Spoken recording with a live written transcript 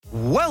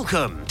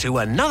Welcome to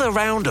another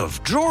round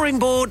of Drawing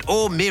Board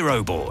or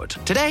Miro Board.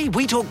 Today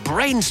we talk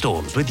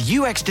brainstorms with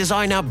UX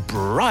designer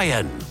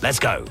Brian. Let's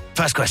go.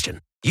 First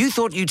question. You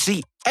thought you'd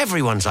see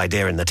everyone's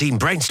idea in the team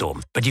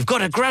brainstorm, but you've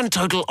got a grand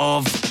total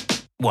of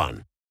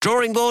 1.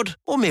 Drawing board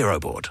or Miro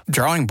board?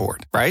 Drawing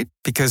board, right?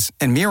 Because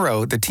in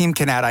Miro, the team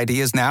can add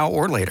ideas now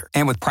or later.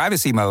 And with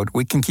privacy mode,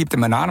 we can keep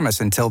them anonymous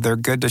until they're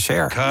good to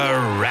share.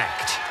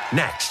 Correct.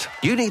 Next,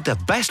 you need the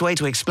best way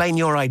to explain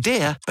your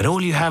idea, but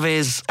all you have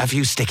is a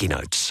few sticky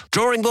notes.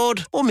 Drawing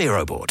board or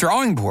Miro board?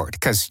 Drawing board,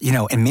 because,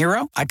 in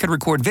Miro, I could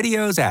record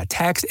videos, add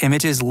text,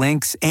 images,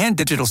 links, and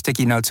digital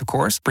sticky notes, of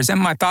course, present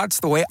my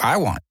thoughts the way I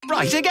want.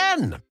 Right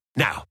again.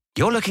 Now,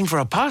 you're looking for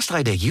a past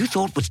idea you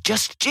thought was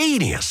just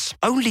genius.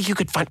 Only you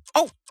could find...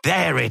 Oh,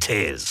 there it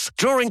is.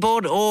 Drawing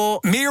board or...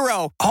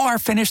 Miro. All our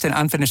finished and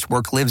unfinished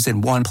work lives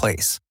in one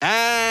place.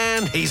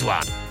 And he's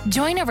won.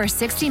 Join over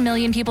 60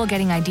 million people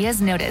getting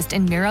ideas noticed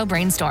in Miro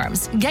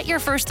Brainstorms. Get your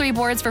first 3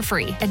 boards for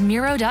free at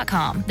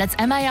Miro.com. That's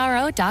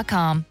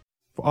Miro.com.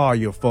 For all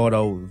your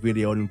photo,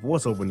 video, and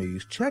voiceover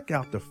needs, check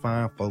out the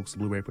fine folks at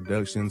Blueberry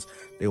Productions.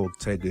 They will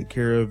take good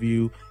care of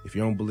you. If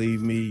you don't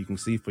believe me, you can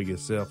see for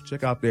yourself.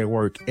 Check out their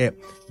work at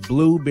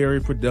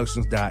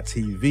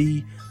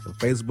blueberryproductions.tv, the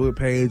Facebook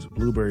page,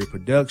 Blueberry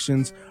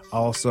Productions,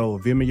 also a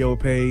Vimeo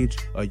page,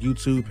 a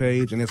YouTube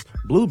page, and it's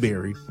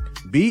Blueberry,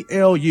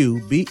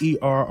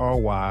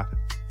 Bluberry,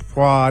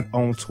 Prod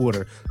on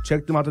Twitter.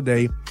 Check them out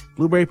today.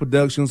 Blueberry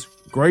Productions,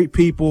 great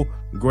people,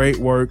 great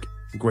work,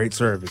 great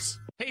service.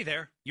 Hey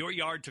there, your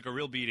yard took a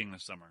real beating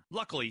this summer.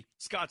 Luckily,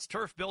 Scott's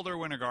Turf Builder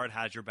WinterGuard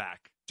has your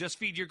back. Just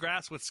feed your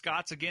grass with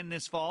Scott's again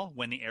this fall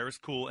when the air is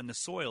cool and the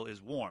soil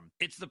is warm.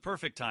 It's the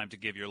perfect time to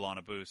give your lawn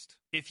a boost.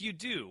 If you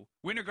do,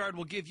 WinterGuard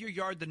will give your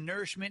yard the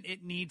nourishment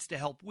it needs to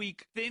help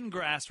weak, thin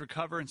grass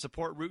recover and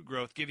support root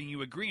growth, giving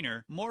you a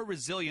greener, more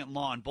resilient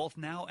lawn both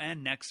now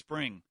and next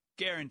spring.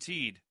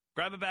 Guaranteed.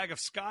 Grab a bag of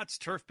Scott's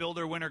Turf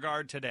Builder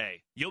WinterGuard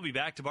today. You'll be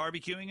back to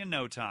barbecuing in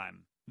no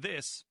time.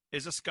 This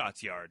is a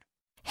Scott's Yard.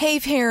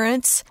 Hey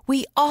parents,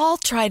 we all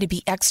try to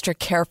be extra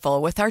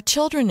careful with our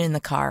children in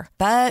the car,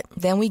 but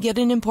then we get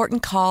an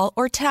important call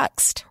or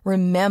text.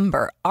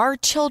 Remember, our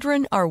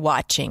children are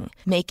watching.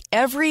 Make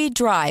every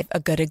drive a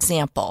good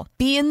example.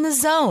 Be in the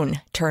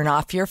zone. Turn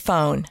off your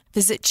phone.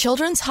 Visit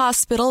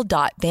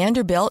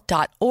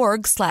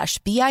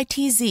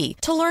childrenshospital.vanderbilt.org/BITZ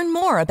to learn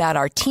more about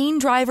our teen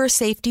driver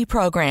safety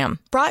program.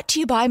 Brought to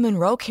you by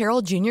Monroe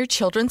Carroll Jr.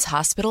 Children's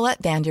Hospital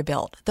at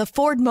Vanderbilt, the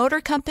Ford Motor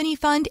Company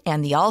Fund,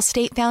 and the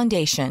Allstate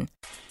Foundation.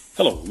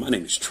 Hello, my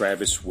name is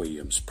Travis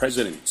Williams,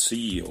 President and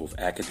CEO of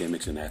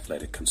Academics and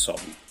Athletic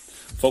Consulting,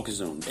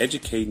 focusing on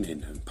educating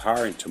and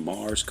empowering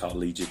tomorrow's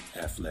collegiate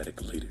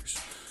athletic leaders.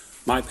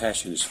 My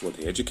passion is for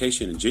the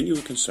education and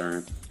genuine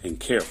concern and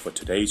care for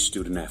today's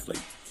student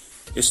athlete.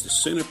 It's the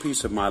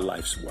centerpiece of my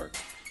life's work.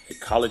 A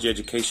college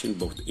education,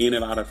 both in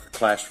and out of the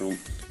classroom,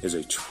 is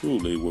a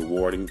truly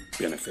rewarding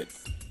benefit.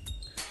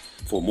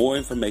 For more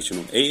information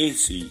on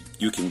AAC,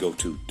 you can go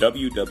to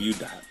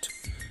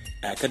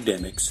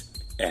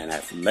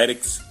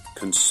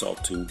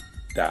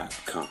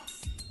www.academicsandathleticsconsulting.com.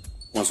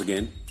 Once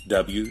again,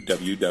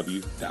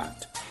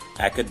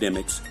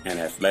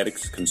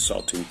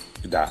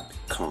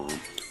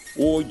 www.academicsandathleticsconsulting.com.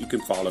 Or you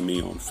can follow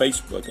me on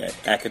Facebook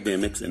at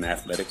Academics and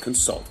Athletic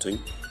Consulting,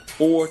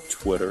 or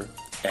Twitter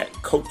at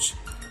Coach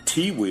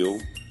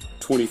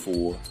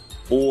TWill24,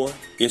 or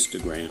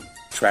Instagram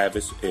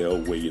Travis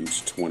L.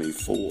 Williams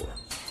 24.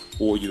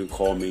 Or you can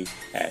call me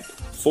at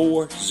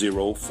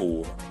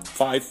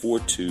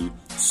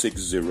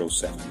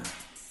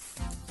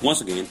 404-542-6079.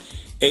 Once again,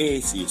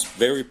 AAC is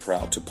very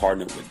proud to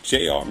partner with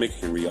J.R.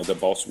 McHenry of the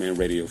Bossman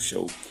Radio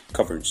Show,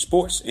 covering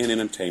sports and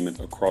entertainment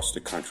across the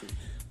country.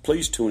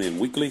 Please tune in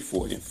weekly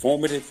for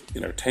informative,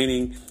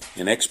 entertaining,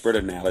 and expert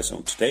analysis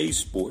on today's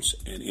sports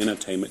and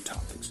entertainment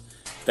topics.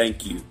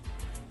 Thank you.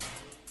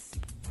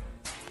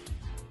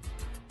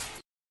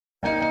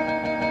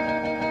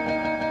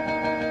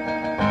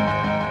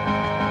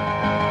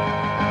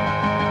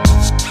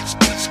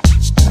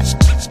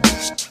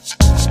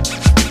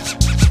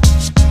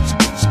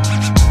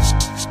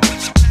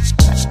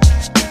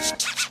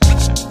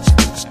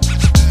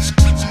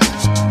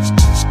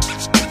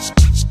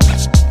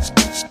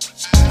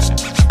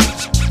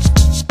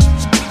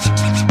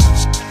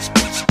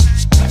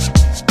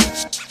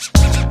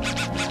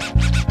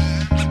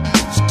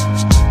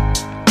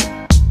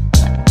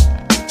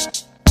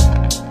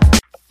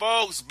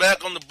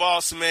 Back on the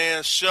Boss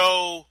Man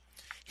Show.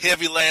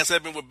 Heavy last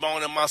segment with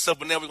Bone and myself,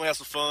 but now we're going to have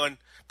some fun.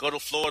 Go to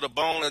Florida.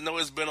 Bone, I know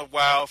it's been a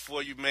while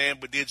for you, man,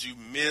 but did you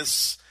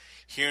miss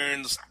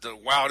hearing the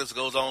wildest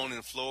goes on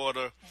in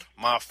Florida,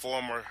 my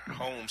former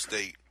home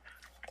state?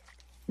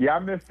 Yeah, I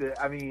missed it.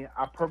 I mean,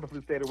 I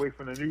purposely stayed away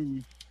from the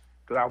news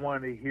because I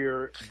wanted to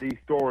hear these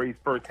stories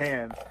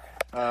firsthand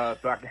so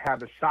I can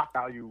have the shock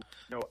value,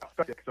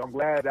 effect. So I'm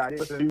glad that I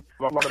didn't listen to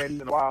Florida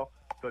in a while.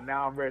 So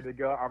now I'm ready to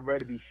go. I'm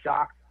ready to be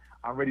shocked.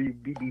 I'm ready to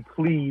be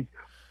pleased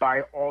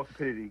by all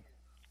stupidity.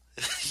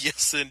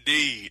 Yes,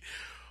 indeed.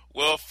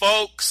 Well,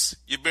 folks,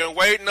 you've been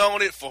waiting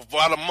on it for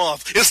about a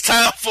month. It's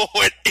time for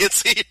it.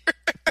 It's here.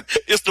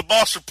 It's the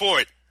Boss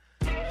Report.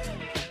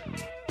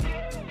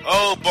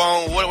 Oh,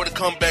 Bone, what would it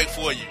come back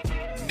for you?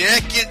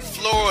 Naked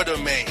Florida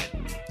man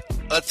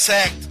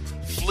attacked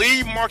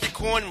flea market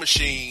coin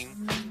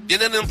machine,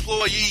 then an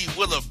employee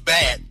with a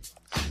bat,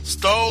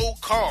 stole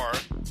car,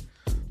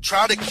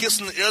 tried to kiss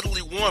an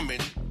elderly woman,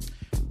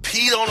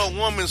 peed on a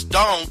woman's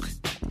donk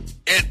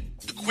at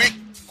the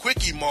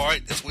Quickie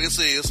Mart, that's what it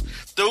says,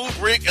 threw a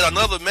brick at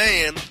another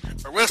man,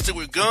 arrested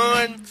with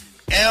gun,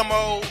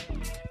 ammo,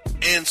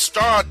 and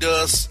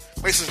stardust,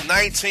 faces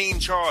 19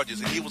 charges,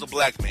 and he was a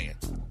black man.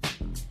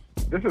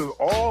 This is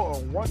all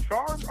on one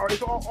charge? Or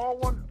is it all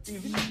one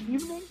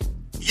evening?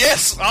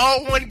 Yes,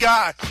 all one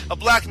guy, a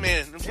black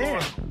man in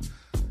Florida.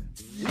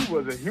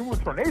 Damn. He was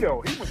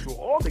tornado. He went through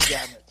all the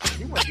gamut.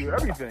 He went through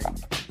everything.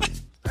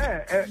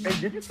 Man, and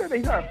did you say that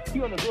he got to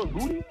pee on the girl's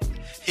booty?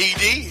 He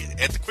did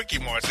at the Quickie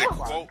Mart. Said,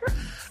 quote,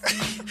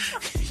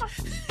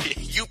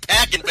 "You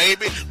packing,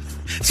 baby."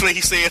 That's what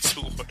he said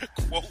to her.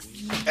 Quote,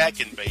 "You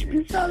packing, baby."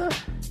 You packing?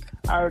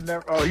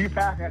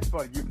 That's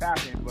funny. You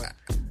packing, but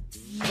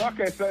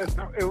okay. So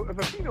if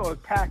a female is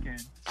packing,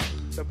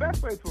 the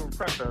best way to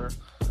impress her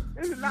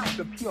is not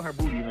to pee on her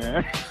booty,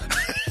 man.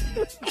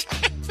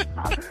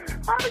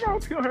 How do I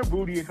pee on her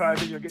booty and try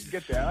to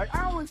get that? Like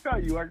I always tell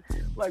you,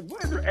 like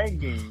what is their end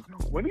game?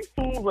 When these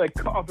fools like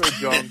cut off their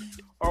junk,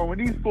 or when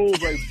these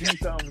fools like do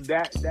something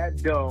that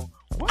dumb,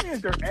 what is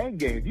their end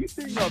game? Do you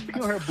think I'll pee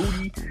on her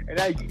booty and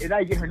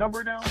I get her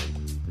number now?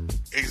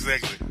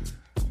 Exactly.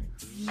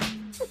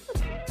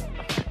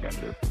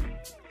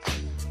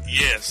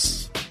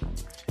 Yes.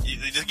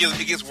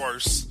 It gets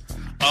worse.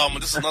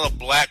 This is another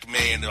black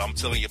man that I'm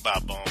telling you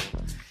about, Bone.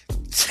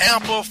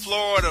 Tampa,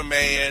 Florida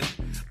man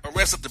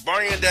arrested the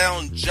burning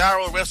down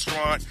Gyro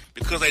restaurant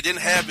because they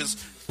didn't have his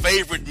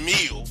favorite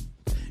meal.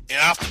 And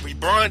after he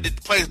burned the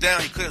place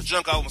down, he cut his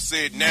junk off and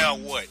said, "Now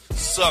what?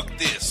 Suck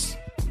this."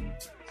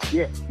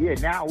 Yeah,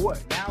 now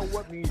what? Now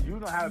what means you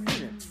know how to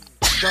finish.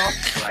 So,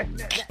 like,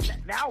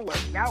 now what?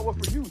 Now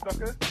what for you,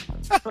 sucker?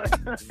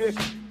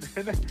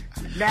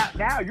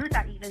 now you're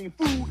not eating any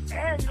food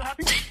and you don't have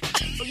to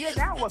eat. So yeah,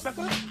 now what,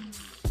 sucker?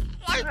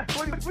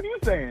 What are you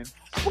saying?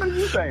 What are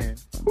you saying?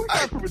 Who are you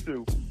trying to prove it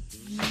to?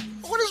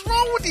 What is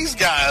wrong with these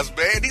guys,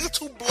 man? These are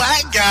two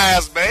black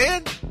guys,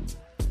 man.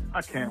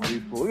 I can't with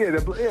these fools.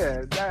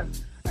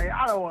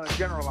 I don't want to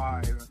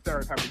generalize and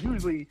stereotype, but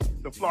usually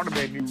the Florida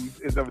Man news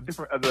is of a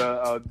different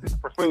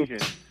persuasion.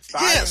 So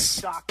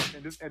yes. I am shocked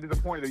and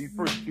disappointed that these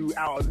first two news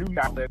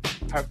outlets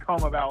have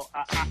come about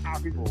our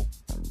people.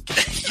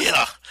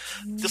 Yeah,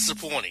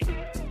 disappointing.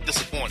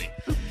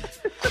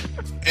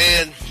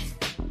 And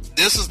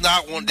this is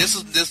not one. This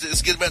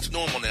is getting back to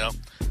normal now.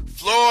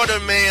 Florida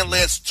man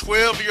lets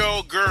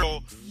 12-year-old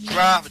girl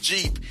drive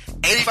Jeep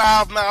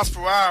 85 miles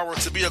per hour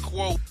to be a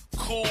quote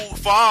cool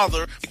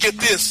father. Get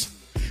this,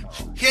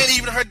 he ain't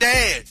even her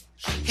dad.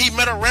 He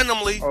met her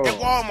randomly at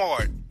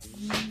Walmart.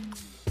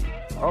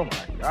 Oh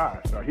my gosh!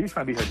 So he's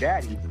trying to be her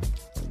daddy.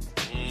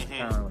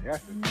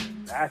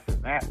 Mm-hmm. That's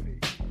just nasty.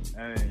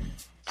 I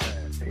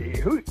mean,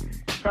 who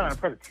trying to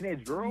impress a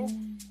teenage girl?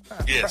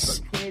 Yes,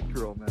 a teenage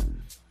girl,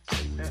 man.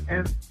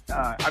 And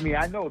I mean,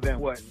 I know then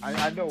what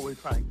I know what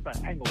he's trying to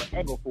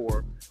angle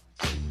for.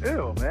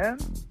 Ew, man.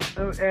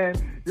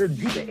 And you're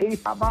Jeep at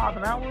 85 miles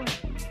an hour.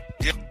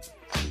 Yep.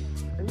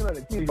 And you let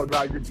a kid go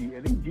drive your Jeep,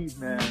 and these Jeeps,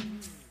 man,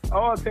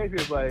 all it takes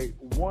is like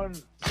one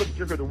quick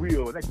jerk of the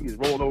wheel, and that Jeep is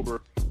rolling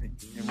over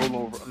and rolling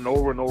over and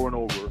over and over and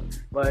over.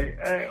 Like,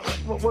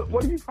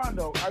 what are you trying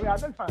to? I mean, I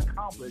know he's trying to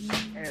accomplish,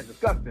 and it's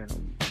disgusting,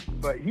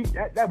 but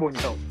that won't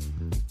help.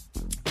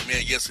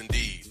 Man, yes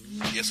indeed,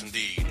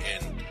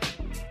 and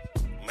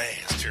man,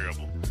 it's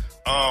terrible.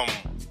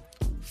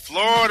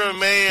 Florida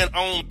man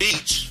on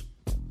beach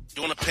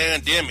during a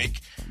pandemic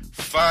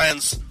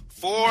finds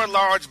 4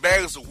 large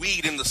bags of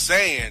weed in the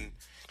sand,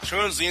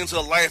 turns into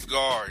a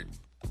lifeguard.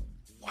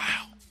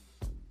 Wow.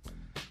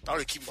 Thought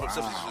he'd keep it for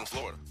himself in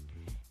Florida.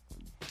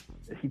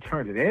 He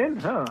turned it in,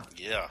 huh?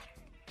 Yeah.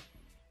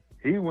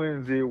 He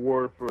wins the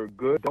award for a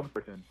good dumb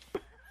person.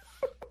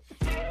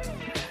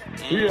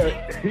 He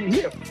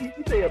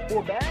had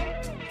 4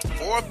 bags?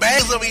 4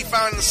 bags of it he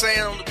found in the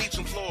sand on the beach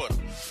in Florida.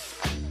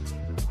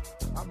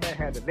 My man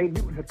had the Nate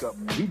Newton hookup.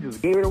 He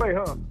just gave it away,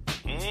 huh?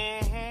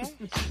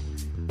 Mm-hmm.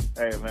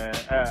 Hey, man.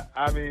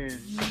 I mean,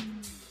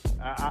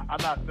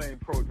 I'm not saying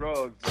pro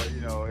drugs, but,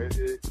 you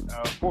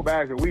know, 4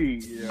 bags of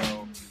weed, you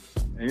know,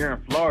 and you're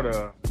in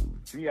Florida,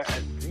 to me,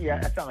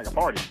 that sounds like a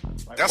party.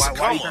 Like, that's a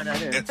come up.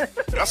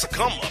 That's a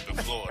come up in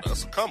Florida.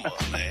 That's a come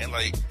up, man.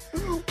 Like,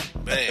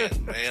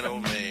 man, oh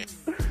man.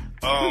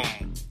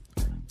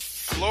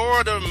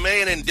 Florida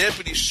man and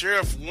deputy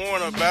sheriff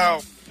warn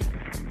about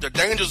the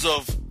dangers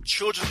of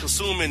children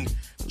consuming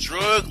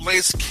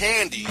drug-laced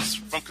candies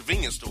from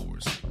convenience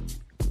stores.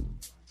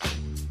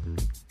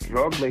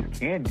 Drug-laced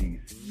candies?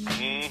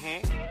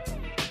 Mm-hmm.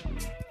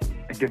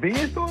 At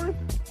convenience stores?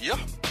 Yeah.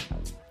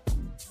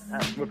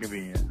 That's real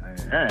convenient.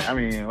 I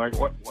mean, like,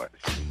 what?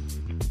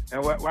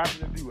 And what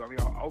happens to you? I mean,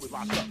 I always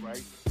locked up,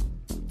 right?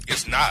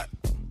 It's not.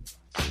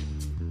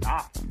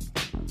 Wow.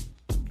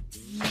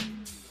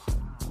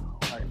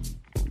 Like,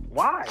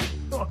 Why?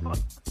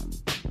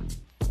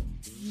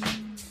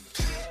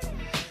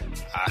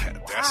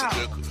 That's a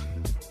good one.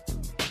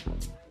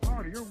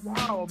 Florida, you're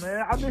wild,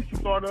 man. I miss you,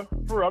 Florida.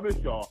 For real, I miss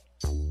y'all.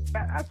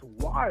 That's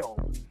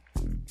wild.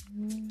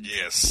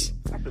 Yes.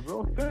 That's a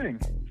real thing.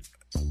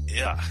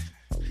 Yeah.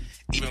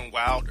 Even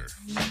wilder.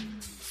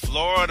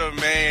 Florida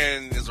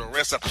man is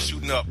arrested after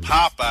shooting up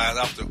Popeyes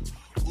after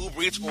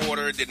Uber Eats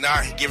order did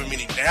not give him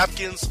any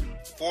napkins,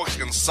 forks,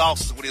 and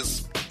sauces with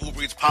his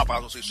Uber Eats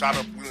Popeyes. So he shot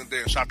up, went in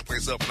there and shot the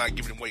place up, and not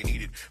giving him what he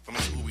needed from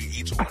his Uber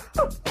Eats order.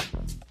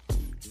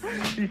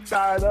 He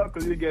shot it up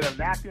because he didn't get a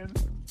napkin.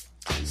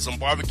 Some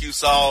barbecue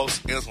sauce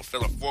and some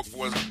fella fork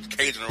for his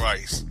Cajun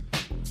rice.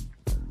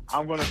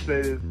 I'm gonna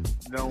say this,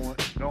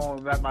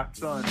 knowing that my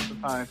son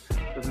sometimes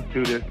listens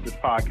to this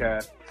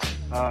podcast.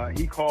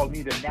 He called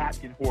me the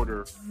napkin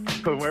hoarder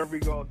because whenever we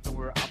go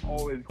somewhere, I'm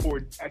always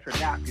hoarding extra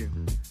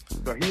napkins.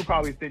 So he would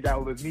probably think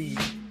that was me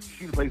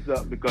shooting the place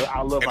up because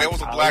I love. And there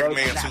was a black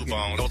man too,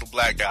 Bone. There was a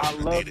black guy.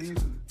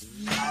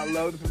 I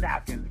love these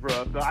napkins,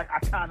 bro. So I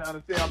kind of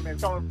understand where man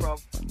coming from.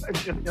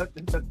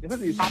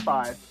 Especially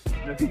Popeyes.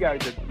 He got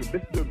the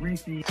biscuits are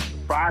greasy,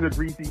 fries are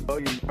greasy.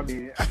 I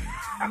mean,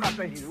 I'm not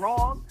saying he's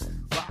wrong,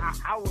 but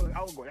I would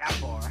go that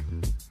far.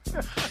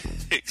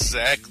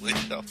 Exactly.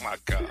 Oh my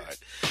God.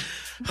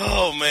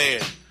 Oh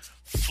man.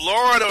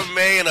 Florida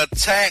man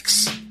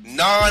attacks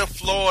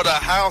non-Florida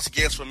house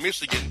guest from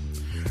Michigan.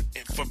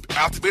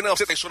 After being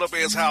upset, they showed up at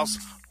his house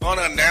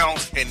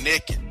unannounced and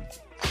naked.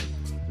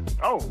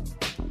 Oh,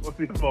 well,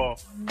 first of all,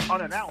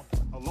 unannounced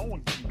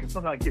alone can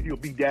sometimes get you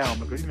beat down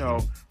because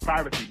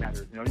privacy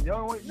matters. You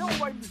know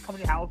why you just come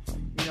in your house.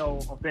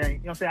 I'm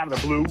saying out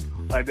of the blue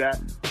like that.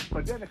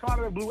 But then to come out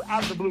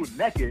of the blue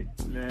naked,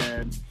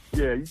 then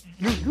yeah,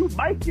 you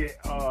might get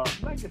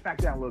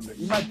smacked down a little bit.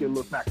 You might get a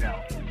little smacked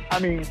down. I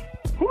mean,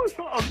 who's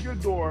showing up your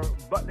door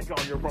butt naked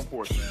on your front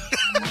porch?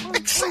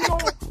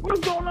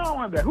 What's going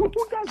on with that? Who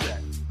does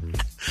that?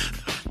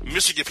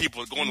 Michigan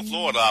people are going to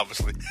Florida,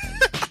 obviously.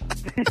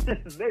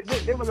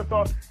 they must have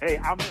thought, hey,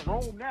 I'm in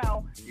Rome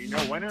now.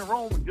 When in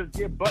Rome, just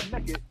get butt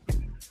naked.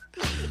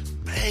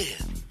 Man.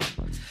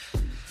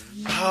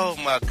 Oh,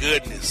 my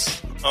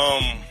goodness.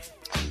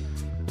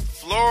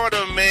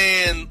 Florida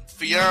man,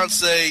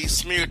 fiance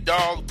smeared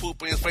dog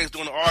poop in his face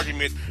during an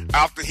argument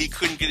after he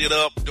couldn't get it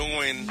up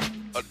during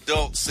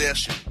adult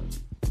session.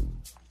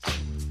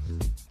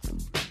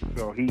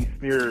 So he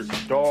smeared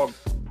dog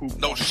poop.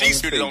 No, she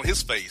smeared it on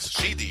his face.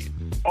 She did.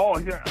 Oh,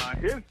 yeah, on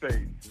his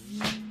face.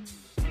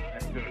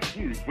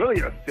 She's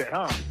really upset,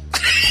 huh?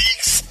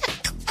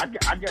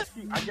 I guess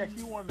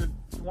she wanted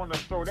to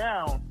throw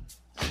down.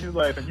 She's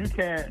like, if you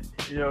can't,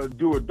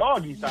 do a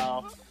doggy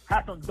style,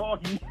 have some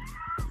doggy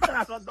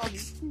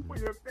poop on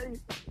your face,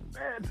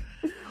 man.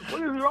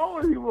 What is wrong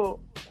with people?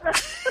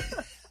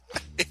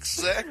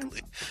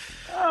 Exactly.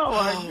 Oh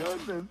my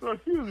goodness! So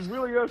she was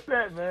really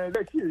upset, man.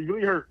 She was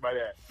really hurt by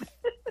that.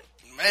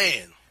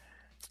 Man.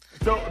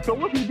 So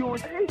what's he doing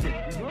with the agent?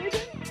 Did he do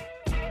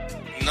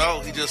anything? No,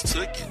 he just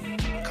took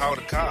it. Called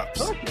the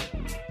cops. He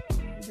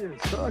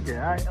just took it.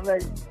 I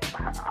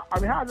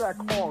mean, how did that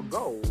call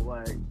go?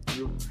 Like,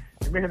 you're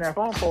making that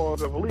phone call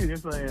to the police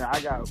and saying,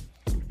 I got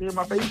smear in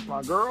my face,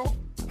 my girl.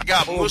 I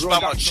got mushed by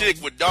my chick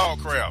with dog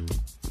crap.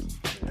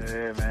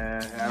 Yeah,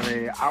 man. I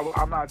mean,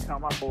 I'm not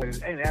telling my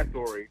boys, ain't that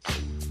story.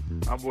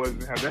 My boys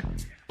didn't have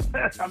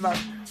that. I'm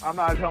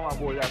not telling my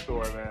boys that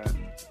story, man.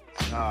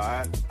 No,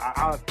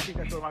 I'll keep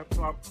that story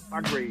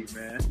my grave,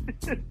 man.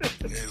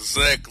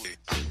 Exactly.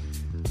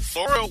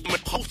 Florida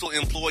postal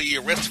employee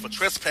arrested for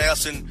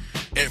trespassing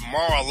at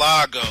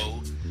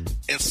Mar-a-Lago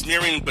and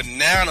smearing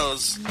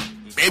bananas,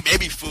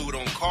 baby food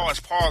on cars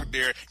parked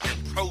there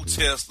in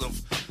protest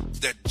of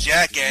the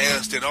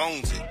jackass that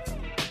owns it.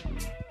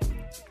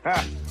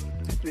 Ha!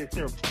 Is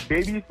there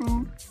baby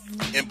food?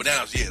 And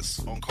bananas,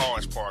 yes, on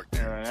cars parked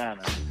there.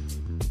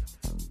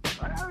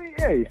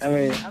 I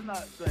mean, I'm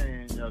not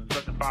saying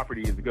the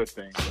property is a good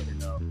thing, but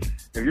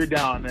if you're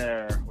down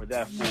there with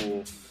that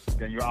fool,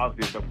 then you're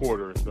obviously a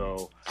supporter.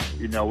 So,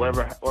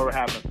 whatever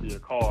happens to your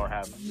car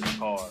happens to your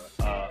car.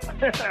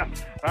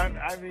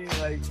 I mean,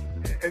 like,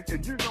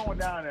 if you're going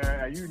down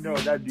there and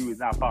that dude is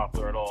not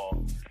popular at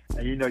all,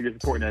 and you're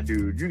supporting that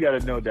dude, you got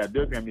to know that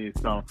there's going to be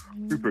some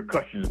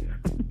repercussions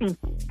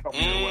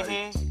coming your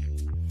way.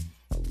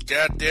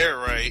 Got that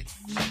right.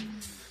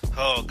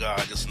 Oh, God,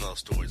 just another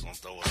story's going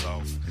to throw us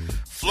off.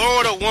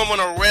 Florida woman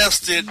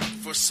arrested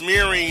for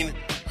smearing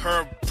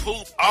her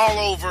poop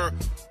all over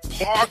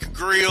park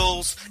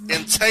grills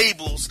and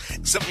tables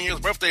at 7-year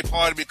birthday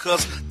party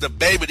because the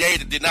baby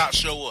daddy did not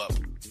show up.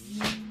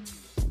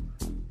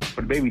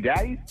 For the baby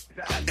daddy?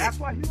 That's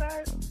why she's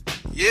mad?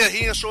 Yeah,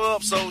 he didn't show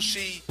up, so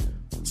she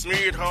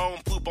smeared her own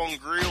poop on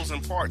grills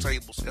and park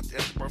tables at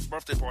the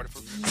birthday party for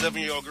a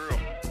 7-year-old girl.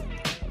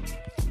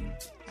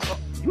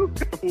 You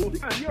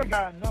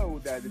gotta know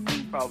that the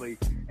dude probably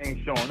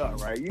ain't showing up,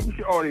 right? You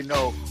should already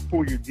know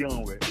who you're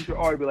dealing with. You should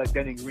already be like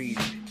Denny Green.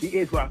 He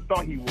is what I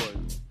thought he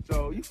was.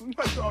 So you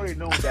probably should already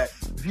know that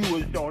he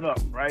wasn't showing up,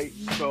 right?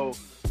 So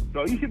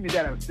you shouldn't be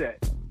that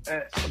upset.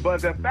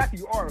 But the fact that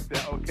you are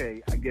upset,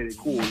 okay, I get it,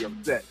 cool, you're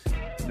upset,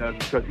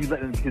 because he's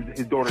letting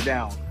his daughter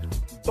down.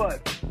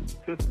 But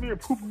to smear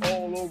poop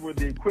all over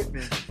the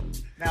equipment,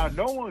 now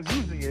no one's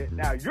using it.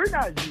 Now you're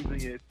not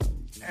using it,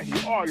 and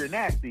you're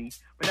nasty.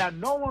 But now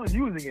no one's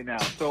using it now.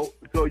 So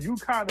you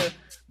kind of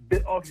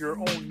bit off your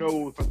own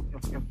nose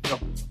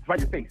by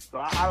your face. So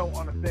I don't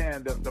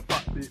understand the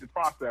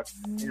process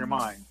in your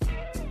mind.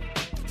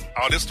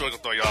 Oh, this story's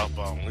gonna throw you off,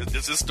 Bone.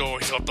 This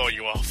story's gonna throw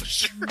you off for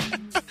sure.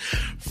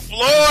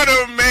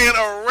 Florida man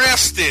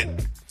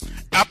arrested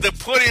after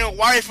putting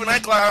wife in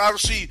ankle out.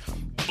 She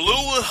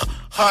blew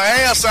her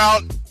ass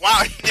out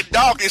while in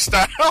doggy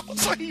style.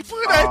 So he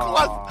put an ankle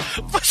lock,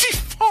 but she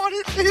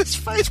farted in his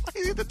face while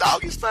he did the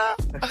doggy style.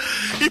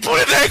 He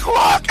put an ankle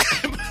lock.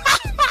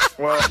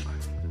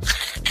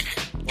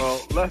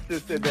 Well, let's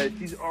just say that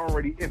she's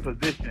already in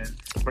position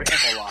for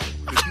ankle lock.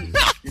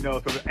 So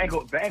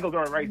the ankles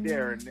are right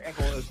there, and the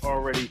ankle is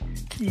already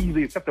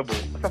easily acceptable.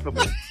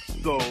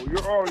 So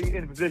you're already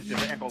in position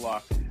for ankle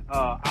lock.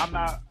 I'm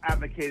not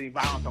advocating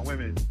violence on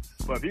women,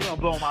 but if you're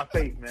gonna blow in my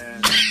face,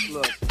 man,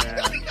 look, man,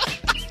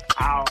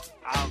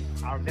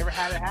 I've never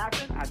had it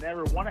happen. I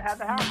never want to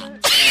have it happen.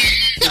 And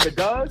if it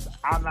does,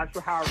 I'm not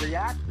sure how I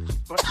react.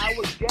 But I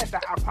would guess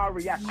that I'll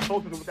probably react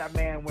closer to what that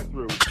man went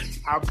through.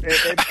 How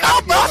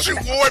about you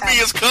warned me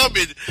it's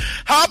coming?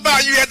 How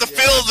about you had to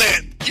feel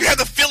that? You had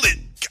to feel it.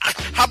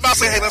 How about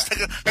saying, hey, let's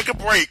take a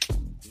break?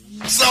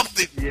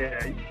 Something. Yeah.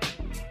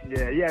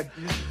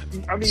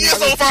 I mean,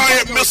 so far I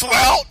had missile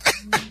out.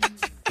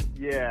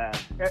 Yeah.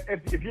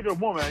 If you're the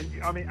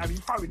woman, I mean, you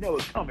probably know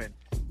it's coming.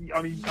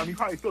 I mean, you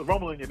probably feel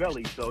rumbling in your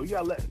belly, so you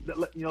gotta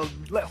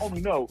let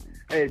homie know,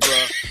 hey,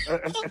 bro,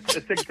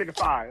 let's take a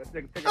five.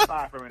 Let's take a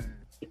five for a minute.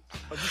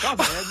 But you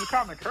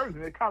common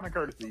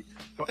courtesy.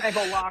 So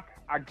ankle lock,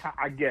 I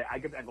get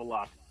the ankle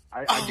lock.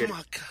 I get it. Oh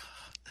my God.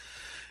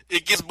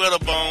 It gets better,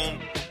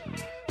 Bone.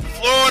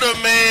 Florida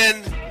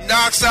man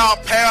knocks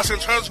out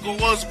passenger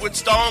was with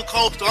Stone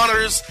Cold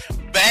Stunners,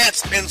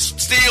 bats, and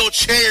steel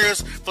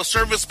chairs for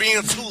service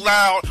being too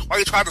loud while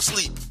he tried to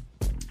sleep.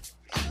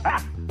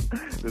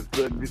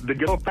 The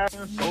girl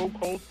passion Stone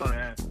Cold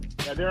Stunner.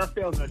 Yeah, there are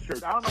fails in the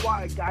church. I don't know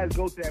why guys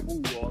go to that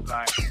move all the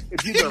time.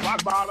 It's either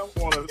rock bottom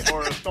or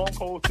a Stone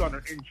Cold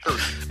Stunner in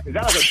church. Is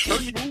that like a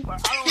church move? I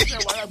don't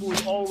understand why that move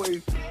is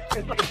always.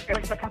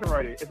 It's a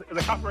copyrighted. It's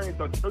a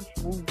copyrighted. It's a church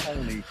move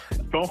only.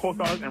 Stone Cold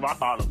Stunners and rock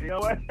bottom. You know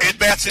what? And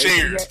bats and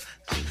chairs.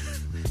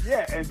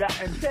 Yeah, and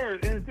chairs,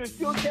 and there's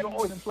still chairs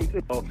always in place.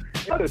 So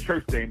it's not a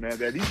church thing, man.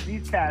 That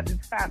these pastors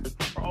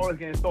are always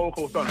getting Stone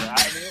Cold Stunner.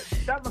 I mean,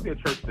 that must be a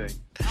church thing.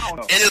 I don't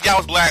know. And this guy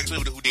was black too,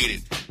 who did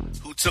it,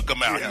 who took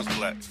him out. He was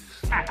black.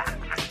 My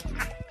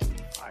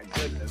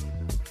goodness.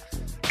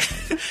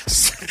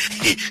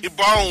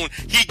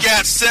 He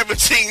got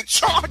 17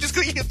 charges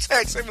because he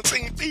attacked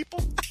 17 people.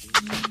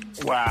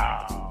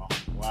 Wow,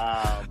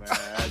 man.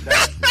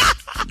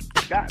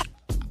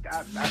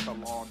 That's a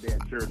long day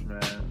at church,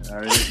 man. I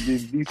mean,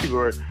 these people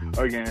are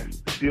getting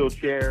steel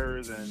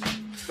chairs and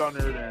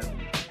stunners and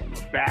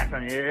bats. I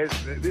mean,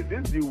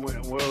 this dude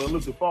went a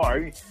little too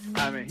far.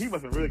 I mean, he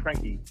wasn't really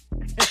cranky.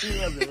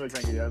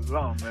 That's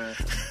wrong, man.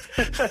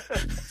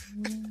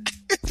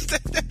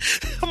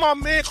 My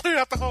man cleared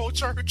out the whole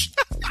church.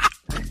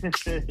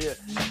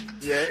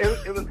 Yeah.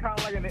 It was kind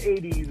of like in the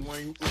 80s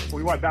when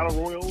you watch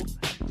Battle Royals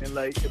and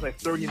it's like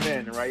 30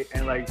 men, right?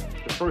 And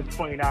the first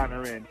 29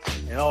 are in,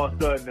 and all of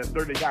a sudden the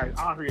 30 guy is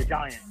Andre the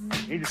Giant. And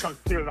he just comes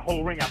clear the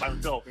whole ring out by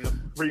himself.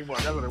 Pretty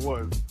much that's what it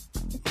was.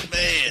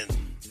 Man,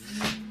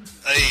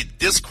 hey,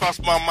 this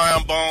crossed my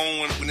mind,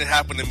 Bone, when it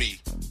happened to me.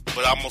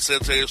 But I'm gonna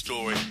tell you a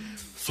story.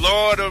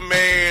 Florida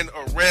man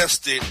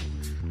arrested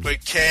for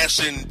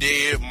cashing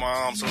dead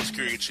mom's Social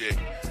Security check.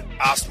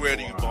 I swear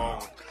to you,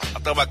 Bone. I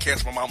thought about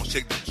cashing my mama's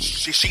check.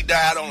 She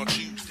died on a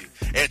Tuesday.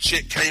 That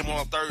check came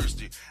on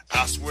Thursday.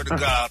 I swear to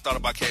God, I thought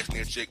about cashing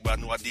that check, but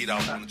I knew I did. I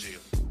was going to jail.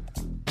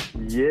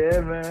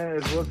 Yeah, man,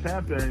 it's what's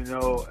happening.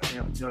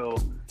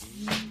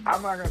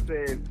 I'm not gonna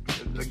say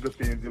it's a good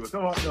thing to do, but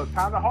times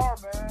are hard,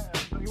 man.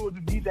 Some people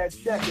just need that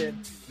check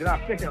and they're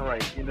not thinking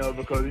right,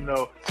 because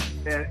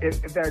and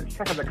if that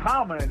check has a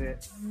comma in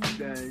it,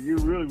 then you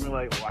really be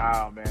like,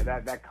 wow, man,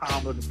 that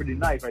comma is pretty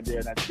nice right there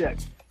in that check.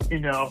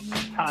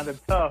 Kind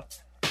of tough.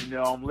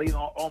 I'm late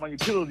on all my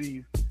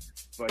utilities.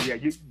 But yeah,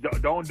 you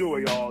don't do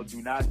it, y'all.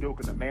 Do not do it,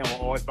 because the man will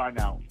always find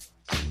out.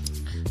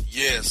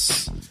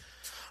 Yes.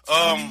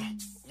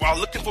 While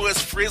looking for his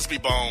frisbee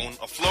bone,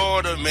 a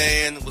Florida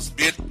man was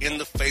bit in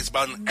the face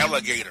by an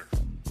alligator.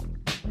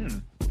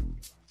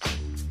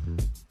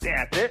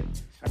 That's it?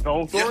 That's the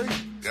whole story? Yeah,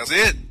 that's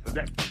it.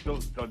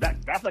 So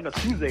that's like a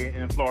Tuesday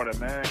in Florida,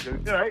 man.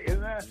 Right?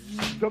 Isn't that?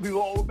 Some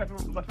people always mess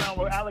around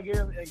with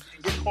alligators and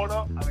get caught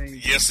up. I mean,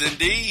 yes,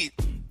 indeed.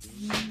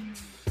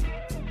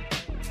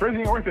 Frisbee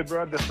ain't worth it,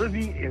 bro. The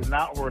frisbee is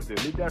not worth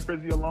it. Leave that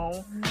frisbee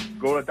alone.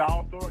 Go to the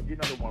dollar store,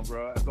 get another one,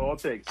 bro. That's all it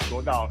takes. Go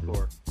to the dollar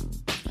store.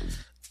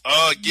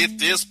 Get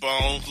this,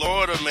 Bone.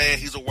 Florida man,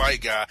 he's a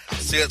white guy,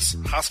 sets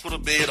hospital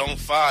bed on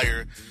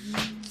fire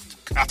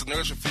after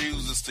nurse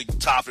refuses to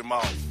top him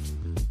off.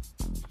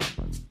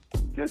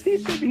 Does he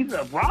think he's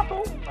a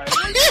brothel? Like,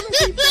 what is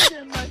he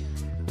thinking? Like,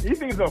 you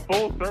think it's a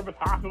full service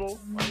hospital?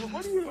 Like,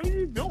 what are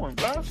you doing,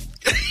 bro?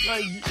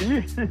 Like,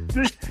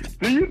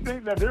 do you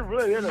think that they're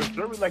really there to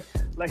serve?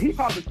 Like he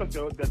probably took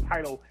the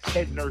title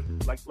head nurse,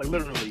 like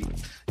literally.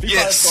 He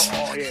yes.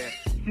 Thought, oh yeah,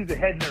 she's a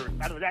head nurse.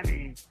 I know what that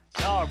means.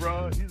 No,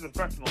 bro, she's a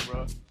professional,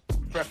 bro.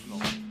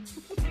 Professional.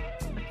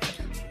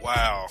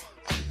 Wow.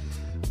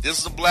 This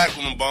is a black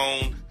woman,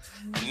 Bone.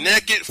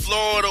 Naked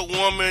Florida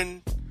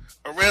woman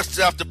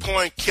arrested after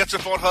pouring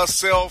ketchup on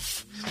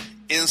herself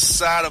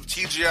inside of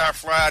TGI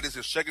Fridays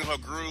and shaking her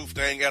groove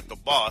thing at the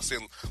bar,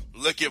 saying,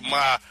 "Look at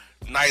my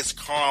nice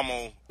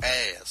caramel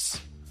ass."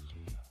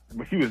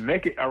 But she was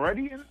naked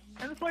already in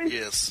the place?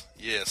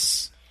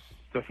 Yes.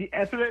 So she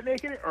entered it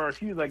naked, or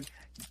she was like...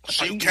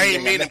 She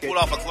came in and pulled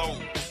off her clothes.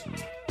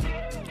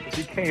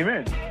 She came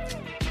in?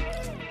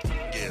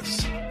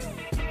 Yes.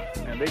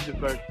 And they just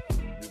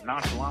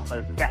nonchalant,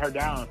 sat her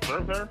down and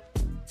served her?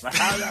 Like,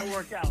 how did that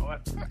work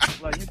out?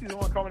 Like you see the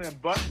one coming in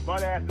butt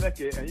ass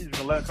naked, and you just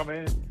gonna let them come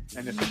in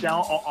and just sit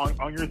down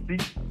on your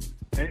seat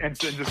and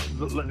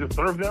just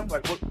serve them?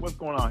 Like, what's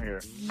going on here?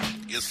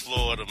 It's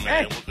Florida,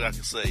 man. What can I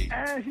say?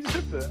 And she's a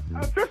sister.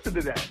 Her sister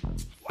did that.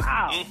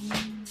 Wow.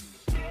 Mm-hmm.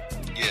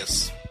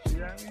 Yes. See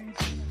what I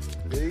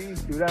mean?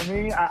 See what I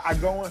mean? I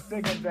go in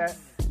thinking that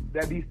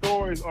these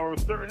stories are a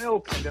certain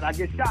ilk, and then I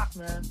get shocked,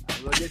 man. I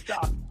really get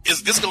shocked.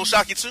 Is this gonna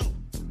shock you too?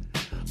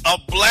 A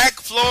black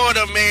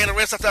Florida man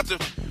arrested after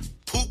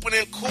pooping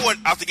in court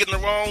after getting the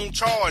wrong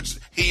charge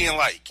he didn't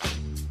like.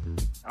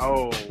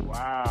 Oh,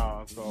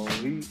 wow. So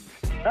he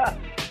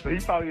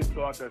probably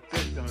thought that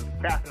system is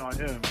crapping on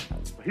him.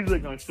 But he's really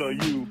going to show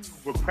you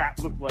what crap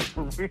looks like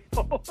for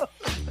real.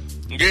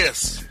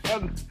 Yes.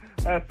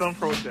 That's some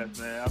protest,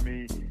 man. I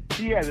mean,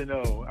 he had to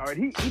know. All right,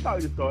 he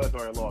probably just thought, that's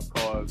already lost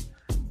cause.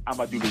 I'm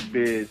about to do this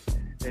bid,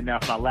 and now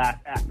for my last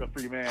act of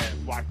free man,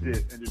 watch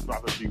this, and just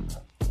drop a few.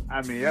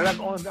 I mean, that's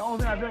the only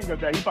thing I think of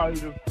that. He probably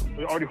just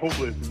was already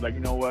hopeless. He's like, you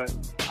know what?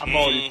 I'm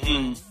already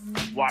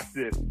screwed. Watch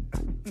this.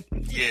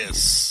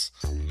 Yes.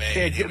 Man,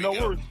 Can't get no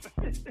worse.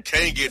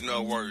 Can't get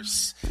no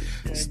worse.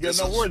 Can't get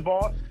no worse,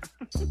 boss.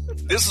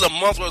 This is a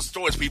month worth of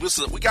stories, people.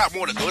 We got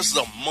more to go. This is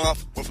a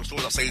month worth of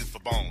stories. I'll say this for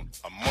Bone.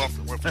 A month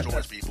worth of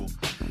stories, people.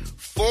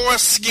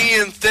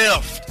 Foreskin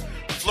theft.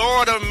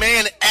 Florida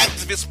man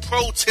activist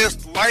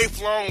protest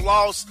lifelong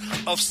loss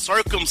of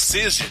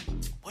circumcision.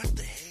 What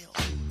the hell?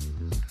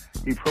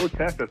 He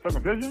protested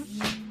circumcision?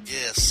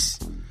 Yes.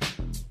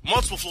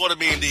 Multiple Florida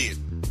men did.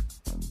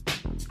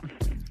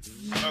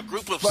 A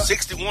group of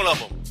 61 of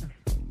them.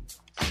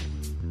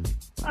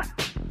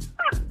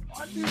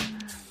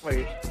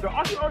 Wait, so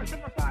are you already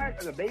circumcised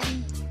as a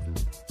baby?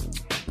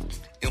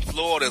 In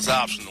Florida, it's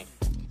optional.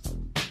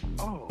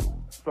 Oh,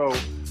 so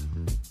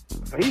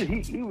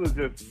he was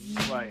just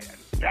like,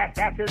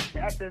 that's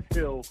his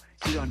hill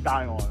he's gonna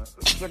die on.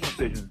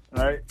 Circumcision,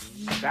 right?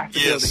 That's the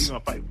hill that he's gonna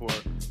fight for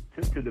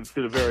to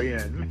the very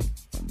end.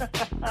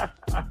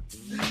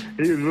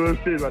 He was real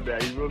serious about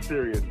that. He's real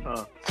serious,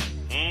 huh?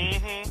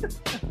 Mm-hmm.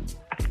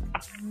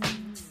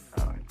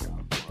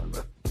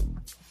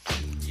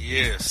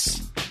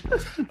 Yes.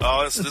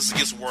 Oh, this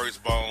gets worse,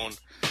 Bone.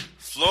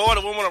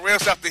 Florida woman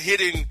arrested after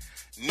hitting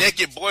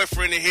naked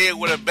boyfriend in the head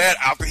with a bat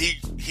after he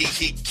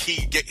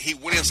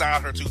went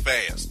inside her too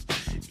fast.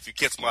 If you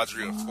catch my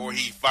drift, or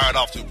he fired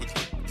off too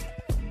quickly.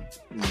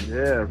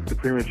 Yeah, too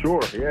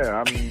premature.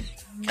 Yeah, I mean,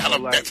 got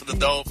him back to the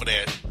door for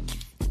that.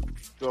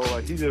 So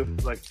like he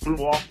just like threw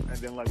off and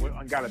then like went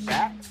and got a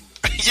bat.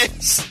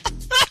 Yes.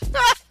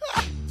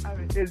 I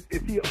mean, is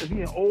he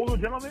an older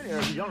gentleman or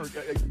is he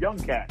a young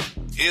cat?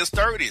 His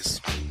 30s.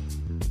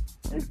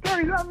 His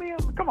 30s. I mean,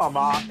 come on,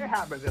 Ma. It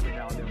happens every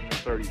now and then in your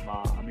 30s,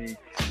 Ma. I mean,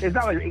 it's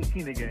not like you're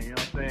 18 again. You know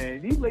what I'm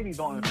saying? These ladies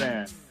don't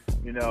understand.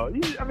 You know,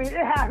 I mean, it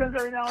happens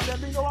every now and then.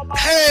 But you know what, Ma?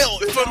 Hell,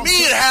 for me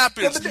it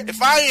happens.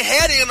 If I ain't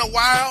had it in a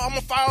while, I'm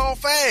gonna fire off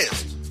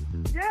fast.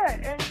 Yeah,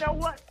 and you know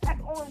what? That's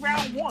only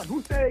round one.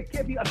 Who said it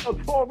can't be a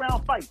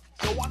 12-round fight?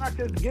 So why not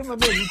just give him a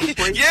minute?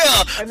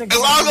 Yeah, as long as it's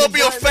gonna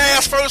be a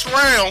fast first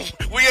round,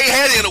 we ain't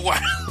had it in a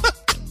while.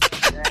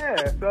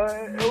 Yeah, so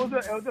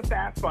it was a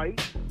fast fight.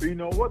 But you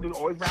know what? There's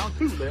always round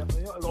two.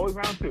 There's always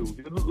round two.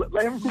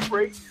 Let him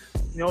recuperate.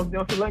 You know,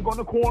 let him go in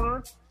the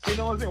corner. You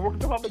know what I'm saying? Work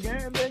himself up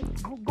again, and then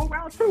go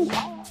round two.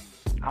 I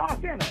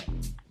understand that.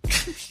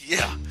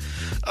 Yeah.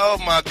 Oh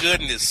my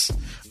goodness.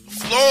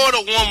 Florida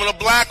woman, a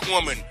black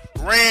woman,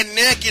 ran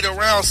naked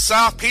around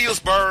South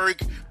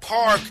Petersburg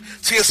Park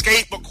to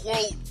escape a,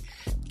 quote,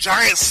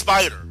 giant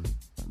spider.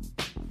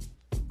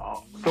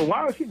 Oh, so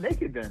why was she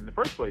naked then in the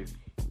first place?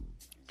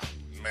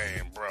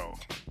 Man, bro.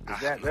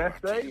 Is that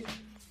say?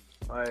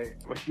 Like,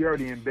 was she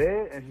already in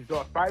bed and she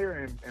saw a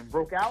spider and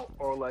broke out?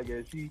 Or like,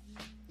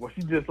 was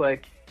she just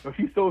like, was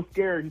she so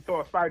scared she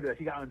saw a spider that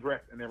she got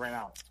undressed and then ran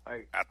out?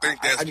 Like, I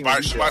think that's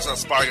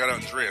spider got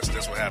undressed.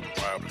 That's what happened,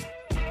 probably.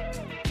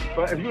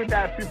 But if you're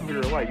that people for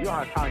your life, you don't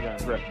have time to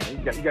get undressed,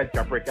 man. You got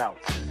to break out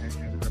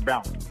and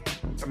bounce.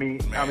 I mean,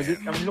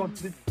 there's no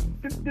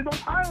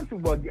time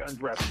to get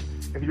undressed.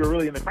 If you're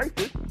really in a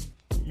crisis,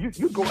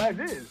 you go as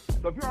is.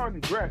 So if you're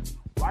already dressed,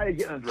 Why are you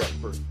getting undressed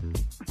first?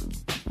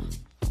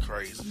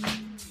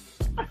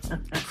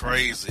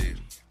 Crazy.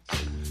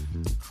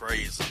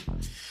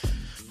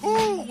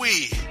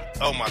 Whoo-wee.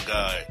 Oh, my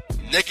God.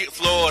 Naked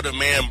Florida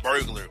man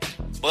burglar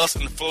busts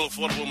in the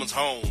Florida woman's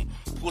home,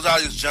 pulls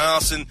out his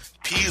Johnson,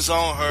 pees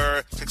on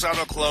her, takes out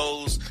her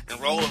clothes, and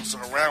rolls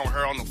around with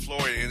her on the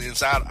floor and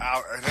inside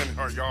out in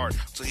her yard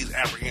until he's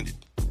apprehended.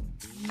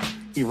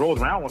 He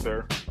rolls around with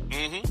her?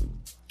 Mm-hmm.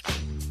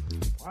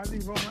 Why does he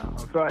roll around?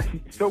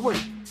 So wait,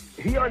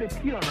 he already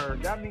peed on her.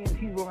 That means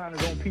he's rolling around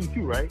his own pee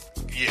too, right?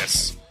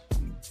 Yes.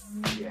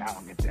 Yeah, I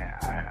don't get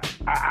that.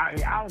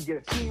 I don't get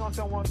it. Peeing on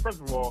someone,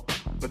 first of all,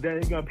 but then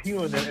you're going to pee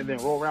on them and then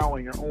roll around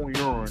in your own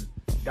urine.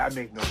 That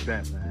makes no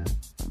sense, man.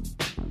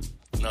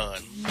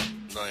 None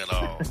at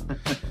all.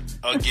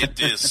 Oh, get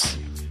this.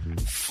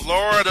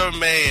 Florida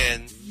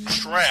man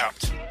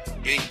trapped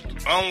in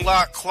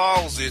unlocked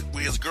closet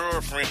with his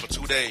girlfriend for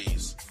 2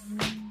 days.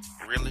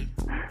 Really?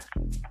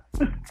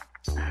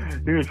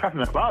 He was trapped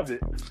in a closet.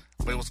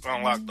 But it was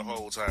unlocked the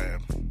whole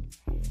time.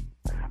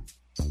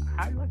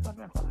 How do you like trapped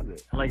in a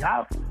closet? Like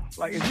how?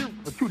 Like it's here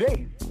for 2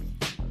 days.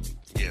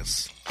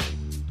 Yes.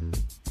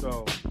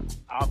 So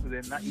obviously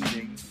they're not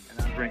eating and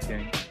not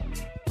drinking.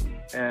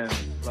 And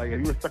like if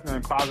you were stuck in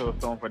a closet or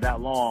something for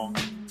that long,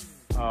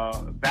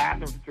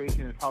 bathroom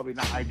situation is probably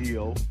not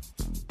ideal.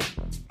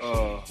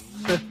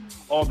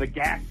 All the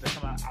gas that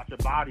come out your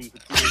body for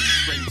 2 days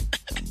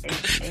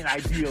straight ain't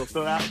ideal.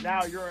 So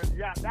now you're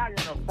in a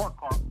fart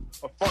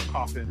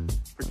coffin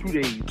for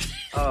 2 days.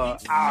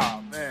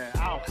 Man, I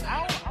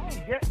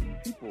don't get these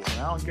people. Man.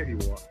 I don't get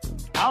people.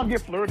 I don't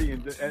get flirty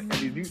in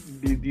these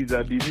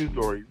news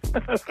stories.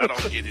 I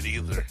don't get it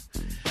either.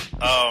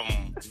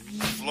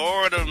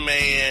 Florida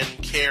man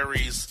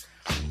carries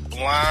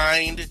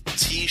blind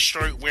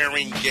T-shirt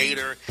wearing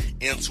gator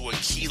into a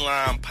key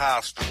lime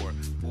pie store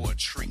for a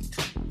treat.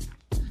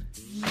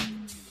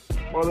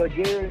 Well, the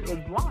gator was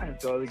blind,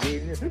 so the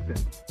gator is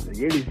assistant. The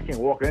gator just can't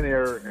walk in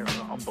there and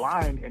I'm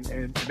blind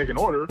and make an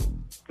order.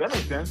 That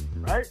makes sense,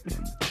 right?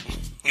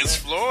 It's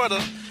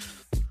Florida.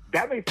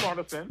 That makes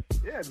Florida sense.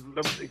 Yeah,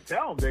 they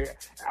tell them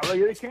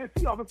alligator can't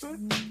see, officer.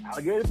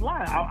 Alligator's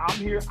blind. I'm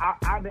here.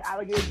 I'm the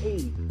alligator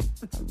aide.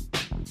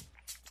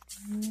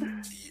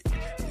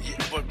 Yeah,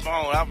 but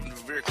Vaughn, I have a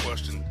very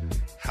question.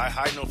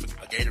 How you know if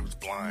a gator was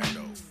blind,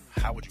 though?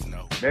 How would you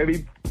know?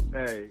 Maybe,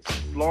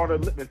 Florida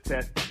litmus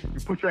test. You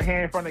put your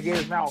hand in front of the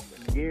gator's mouth,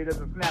 and the gator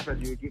doesn't snap at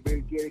you. The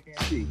gator can't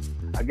see.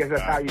 I guess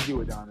that's how you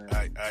do it down there.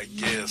 I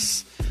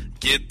guess.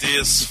 Get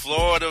this.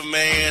 Florida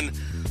man,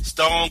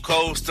 stone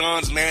cold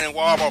stuns man in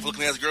Walmart for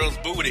looking at his girl's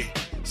booty,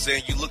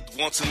 saying you looked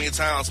one too many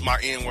times, my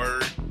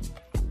N-word.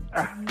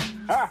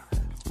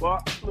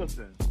 Well,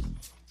 listen.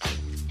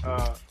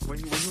 When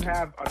you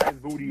have a nice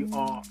booty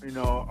on,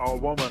 a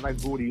woman, a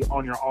nice booty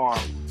on your arm,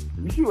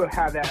 you should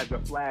have that as a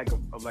flag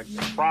of like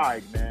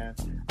pride, man.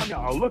 I mean,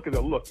 a look is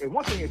a look. And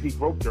one thing if he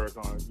groped her or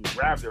something, he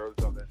grabbed her or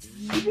something,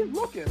 he's just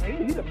looking,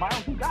 man. He's admiring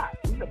what you got.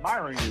 He's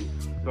admiring you.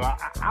 So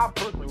I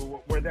personally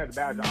would wear that as a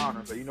badge of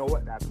honor. So you know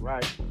what? That's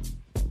right.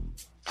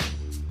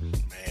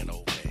 Man,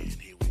 oh man,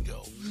 here we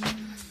go.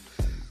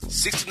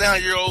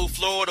 69-year-old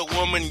Florida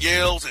woman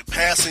yells at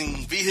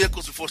passing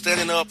vehicles before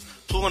standing up,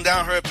 pulling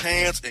down her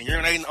pants, and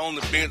urinating on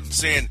the bench,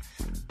 saying,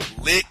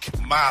 "Lick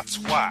my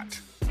twat."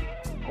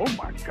 Oh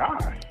my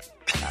God.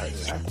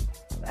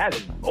 That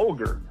is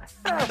vulgar.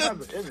 That's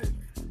an image.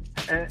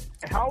 And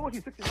how old was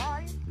he?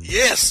 69?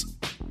 Yes.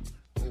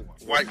 Oh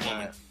white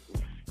woman.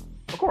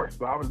 Of course.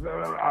 But all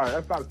right,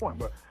 that's not the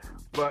point.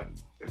 But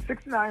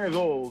 69 years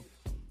old,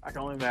 I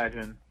can only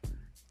imagine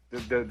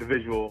the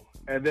visual.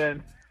 And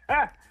then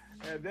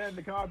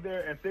to come out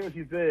there and say what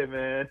she said,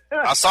 man.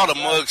 I saw the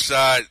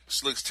mugshot.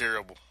 She looks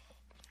terrible.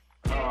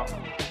 I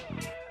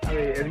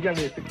mean, if you're going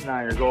to be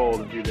 69 years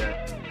old and do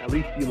that, at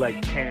least be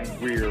like Pam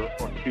Grier or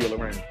Sophia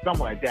Loren,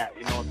 something like that,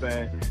 you know what I'm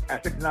saying?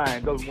 At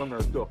 69, those women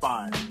are still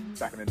fine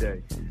back in the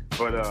day.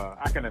 But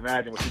I can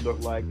imagine what she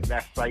looked like in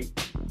that sight.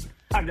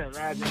 I can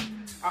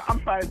imagine. I'm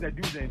trying that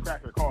dude didn't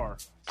crash her car.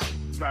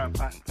 Man,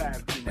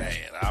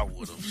 I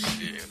would have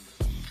shit.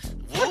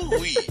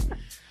 Woo-wee.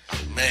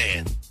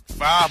 Man.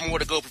 5 more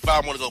to go,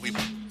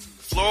 people.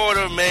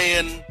 Florida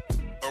man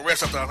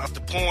arrested after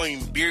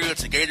pouring beer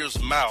to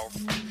gator's mouth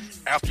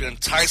after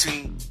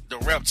enticing the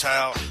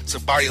reptile to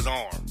bite his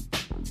arm.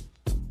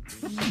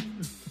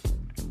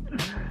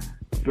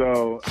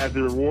 So, as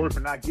a reward for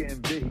not getting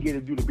bit, he get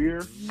to do the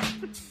beer?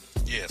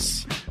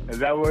 Yes. Is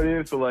that what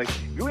it is? So, like,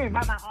 you ain't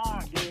bite my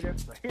arm, gator.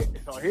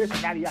 So here's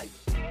some natty ice.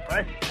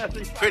 Right?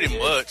 Pretty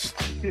much.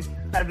 As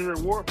a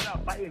reward for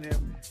not biting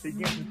him, he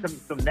gets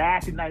some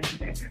nasty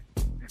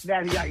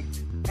natty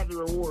ice as a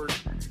reward.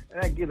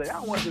 And that kid's like, I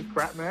don't want this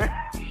crap, man.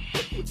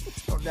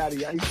 Some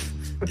natty ice.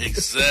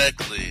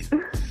 Exactly.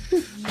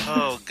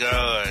 Oh,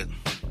 God.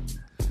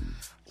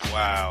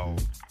 Wow.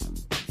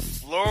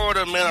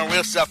 Florida man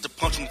arrested after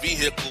punching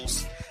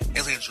vehicles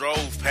as they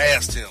drove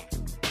past him.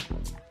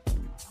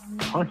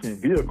 Punching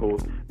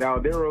vehicles? Now,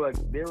 they were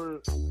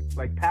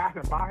like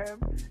passing by him,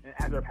 and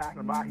as they're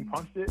passing by, he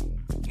punched it?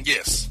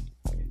 Yes.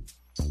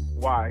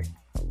 Why?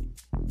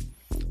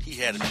 He He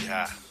had to be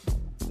high.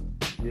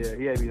 Yeah,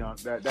 he had to be on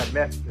that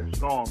mess is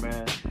strong,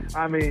 man.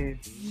 I mean,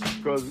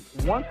 because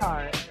one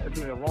time it's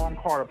in the wrong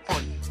car to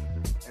punch,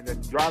 and the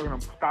driver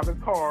gonna stop his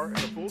car in the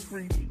full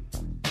street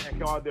and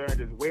come out there and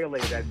just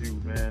waylay that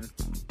dude, man.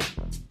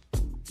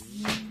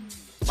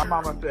 My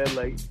mama said,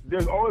 like,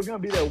 there's always gonna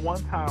be that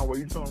one time where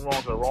you do something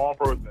wrong to the wrong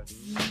person,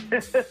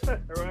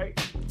 right?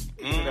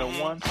 Mm-hmm.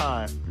 That one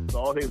time, so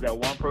all things that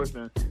one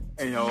person,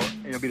 and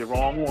it'll be the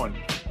wrong one,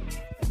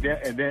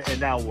 and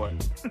now what?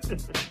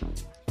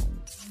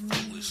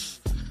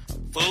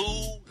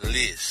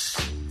 Foolish.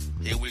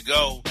 Here we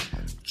go.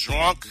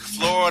 Drunk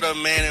Florida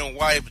man and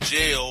wife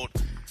jailed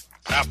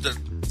after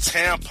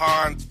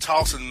tampon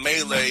tossing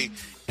melee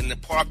in the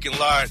parking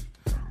lot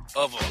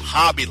of a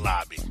Hobby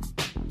Lobby.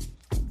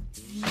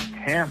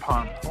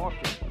 Tampon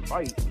tossing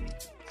fight?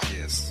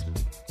 Yes.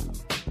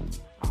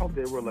 I hope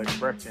they were like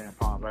fresh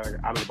tampons, right?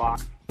 Out of the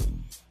box.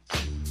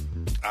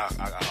 I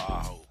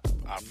hope.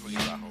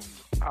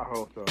 I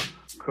hope so.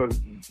 Because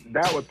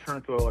that would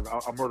turn to like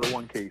a murder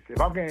one case. If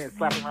I'm getting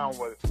slapped around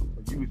with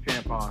used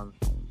tampons,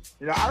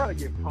 I'd rather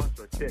get punched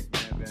or kicked,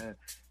 man, than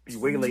be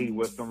waylaid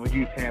with some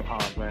used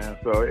tampons, man.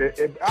 So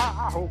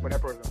I hope when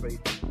that person's face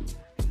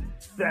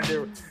that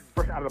they're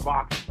fresh out of the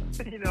box,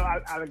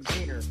 out of the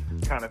container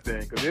kind of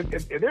thing. Because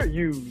if they're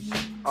used,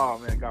 oh,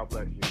 man, God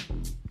bless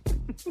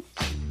you.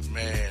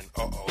 Man,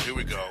 here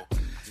we go.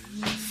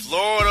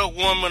 Florida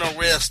woman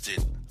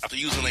arrested after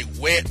using a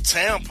wet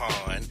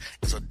tampon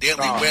as a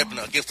deadly weapon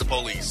against the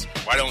police.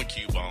 Right on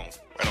cue, Bone.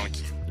 Right on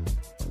cue.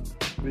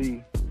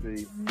 See.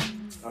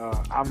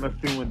 I'm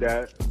assuming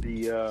that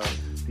the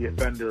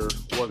offender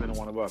wasn't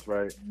one of us,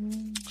 right?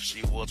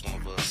 She was one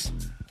of us.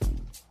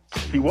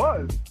 She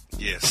was?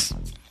 Yes.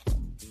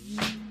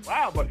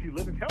 Wow, but she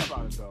lived and tell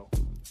about it, though.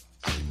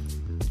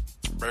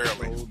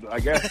 Barely. So I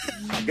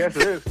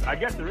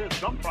guess there is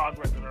some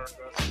progress in America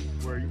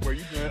where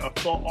you can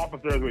assault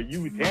officers with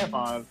used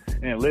tampons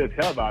and live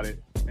tell about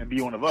it and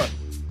be one of us.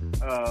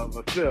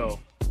 But still,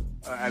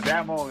 at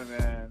that moment,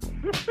 man,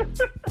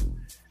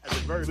 at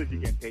the very least you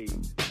get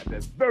tased. At the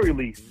very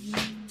least,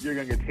 you're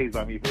gonna get tased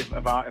by me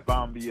if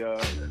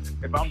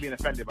I'm being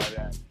offended by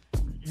that.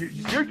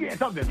 You're getting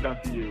something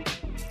done to you.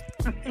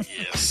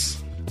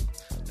 Yes.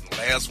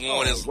 Last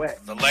one is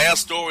wet. The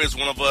last story is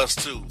one of us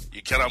too.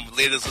 You kind of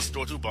related as a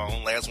story too,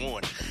 Bone. Last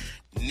one.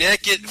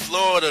 Naked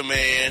Florida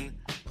man,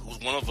 who's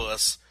one of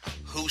us,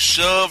 who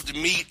shoved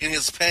meat in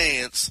his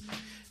pants,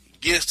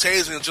 gets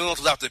tased in general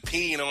after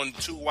peeing on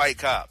 2 white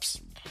cops.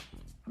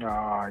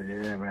 Oh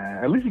yeah,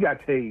 man. At least you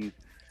got tased.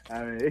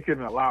 I mean, it could have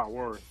been a lot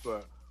worse.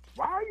 But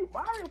why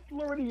are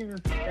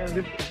Floridians in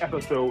this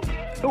episode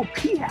so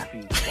pee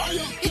happy? Why are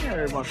you peeing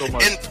everyone so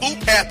much? And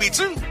poop happy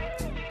too.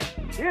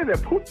 Yeah, the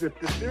poop, the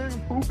steering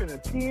poop and the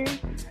peeing.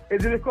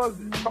 Is it because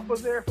Trump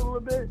was there for a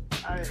little bit?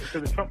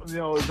 Because Trump, is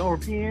over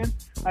peeing.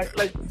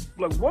 Like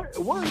what is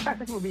the fact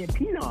that people being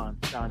peed on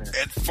down there?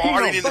 And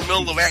farting in the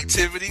middle of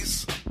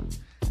activities.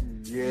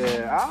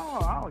 Yeah,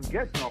 I don't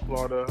get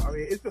Florida. I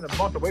mean, it's been a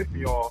month away from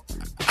y'all,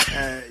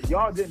 and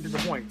y'all didn't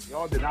disappoint.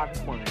 Y'all did not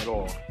disappoint me at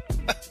all.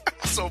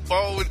 So,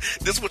 Bone,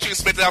 this is what you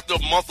expected after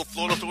a month of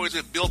Florida stories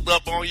that built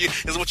up on you?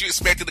 Is what you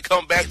expected to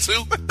come back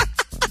to?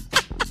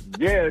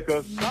 Yeah,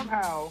 because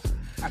somehow,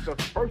 at the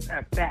first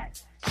at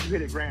bat, you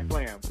hit a grand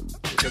slam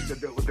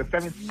with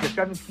the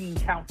 17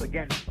 counts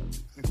against,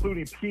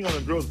 including peeing on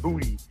the girl's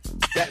booty.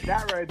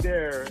 That right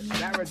there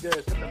set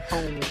the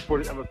tone for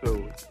this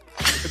episode.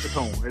 It set the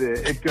tone.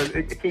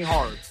 It came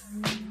hard.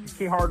 It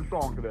came hard and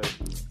strong today.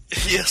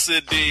 Yes,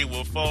 indeed.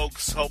 Well,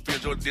 folks, hope you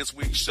enjoyed this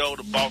week's show,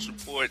 The Boss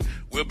Report.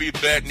 We'll be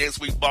back next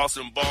week, Boss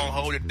and Bone.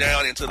 Hold it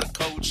down into the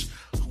coach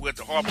who had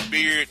the Harbor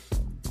Beard.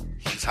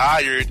 He's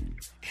hired.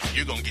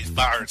 You're going to get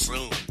fired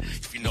soon,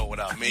 if you know what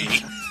I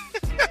mean.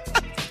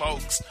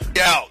 Folks,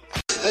 out.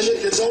 And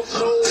if you don't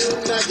know,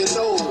 now you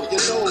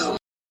know.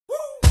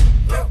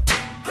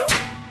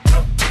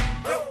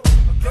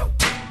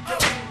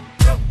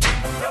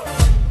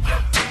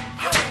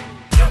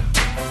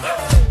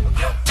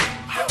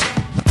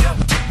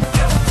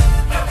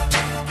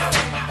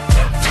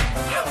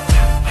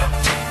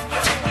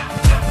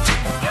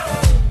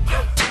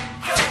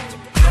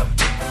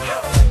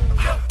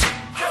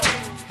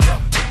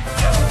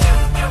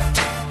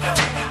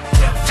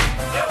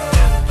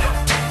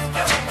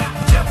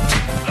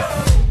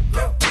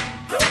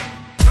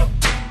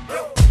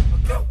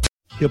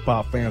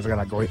 Hip-hop fans, I got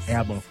a great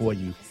album for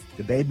you.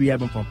 The debut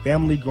album from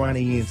Family Grind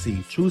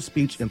ENT, True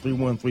Speech and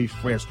 313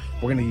 Fresh.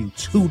 We're going to give you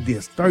 2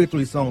 discs,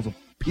 33 songs of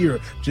pure,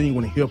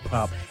 genuine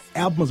hip-hop.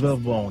 Albums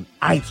available on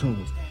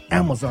iTunes,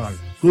 Amazon,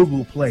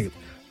 Google Play,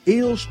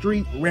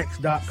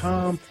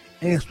 illstreetrex.com,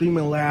 and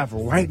streaming live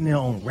right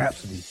now on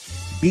Rhapsody,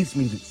 Beats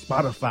Music,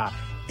 Spotify,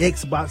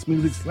 Xbox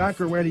Music,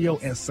 Slacker Radio,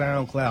 and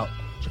SoundCloud.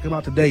 Check them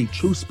out today.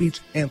 True Speech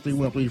and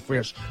 313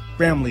 Fresh.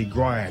 Family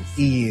Grind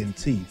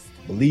ENT.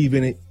 Believe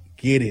in it.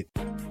 Get it.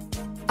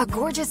 A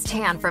gorgeous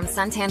tan from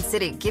Suntan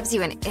City gives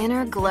you an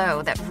inner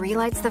glow that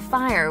relights the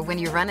fire when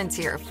you run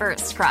into your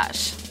first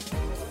crush.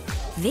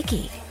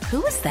 Vicky,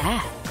 who was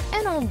that?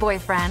 An old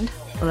boyfriend.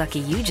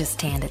 Lucky you just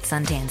tanned at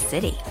Suntan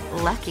City.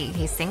 Lucky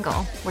he's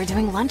single. We're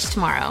doing lunch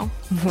tomorrow.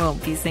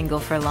 Won't be single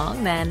for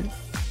long then.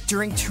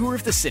 During Tour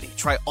of the City,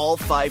 try all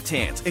 5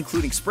 tans,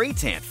 including spray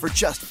tan, for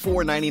just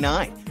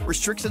 $4.99.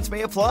 Restrictions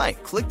may apply.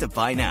 Click to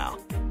buy now.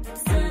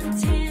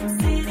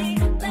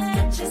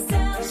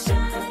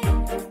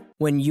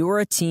 When you're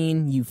a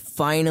teen, you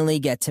finally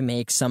get to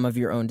make some of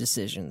your own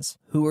decisions.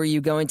 Who are you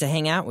going to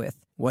hang out with?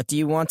 What do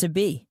you want to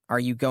be? Are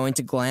you going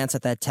to glance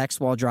at that text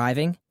while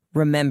driving?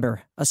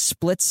 Remember, a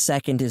split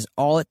second is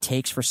all it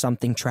takes for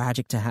something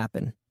tragic to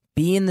happen.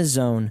 Be in the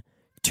zone.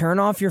 Turn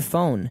off your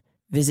phone.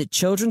 Visit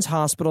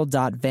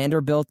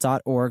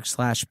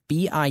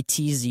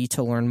childrenshospital.vanderbilt.org/BITZ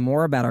to learn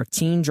more about our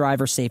teen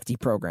driver safety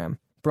program.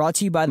 Brought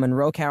to you by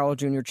Monroe Carroll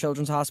Jr.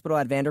 Children's Hospital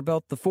at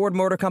Vanderbilt, the Ford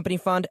Motor Company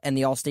Fund, and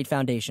the Allstate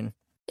Foundation.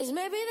 It's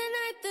maybe the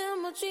night that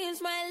my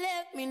dreams might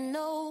let me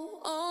know.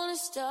 All the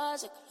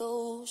stars are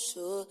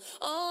closer.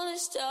 All the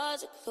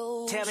stars are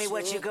closer. Tell me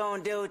what you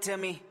gonna do to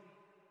me.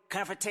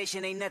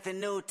 Confrontation ain't nothing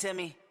new to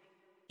me.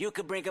 You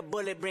could bring a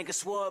bullet, bring a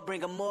sword,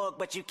 bring a morgue,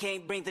 but you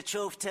can't bring the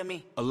truth to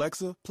me.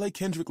 Alexa, play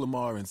Kendrick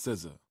Lamar and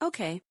SZA.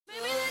 Okay.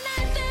 Maybe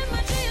the night that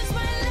my dreams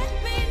might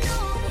let me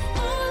know.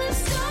 All the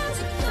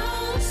stars are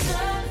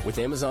closer. With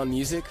Amazon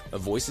Music, a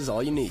voice is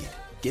all you need.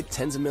 Get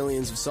tens of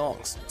millions of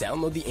songs.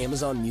 Download the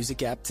Amazon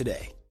Music app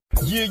today.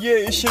 Yeah,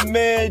 it's your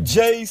man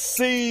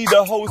JC,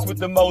 the host with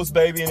the most,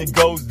 baby, and it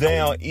goes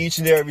down each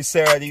and every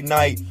Saturday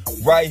night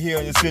right here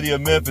in the city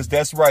of Memphis.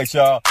 That's right,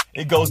 y'all.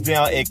 It goes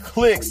down at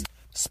Clicks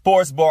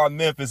Sports Bar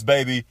Memphis,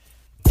 baby.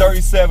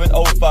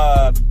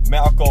 3705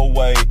 Malco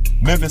Way,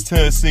 Memphis,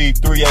 Tennessee,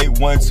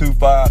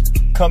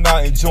 38125. Come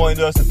out and join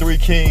us, the Three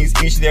Kings,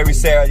 each and every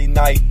Saturday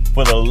night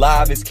for the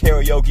livest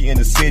karaoke in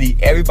the city.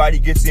 Everybody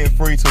gets in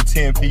free till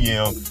 10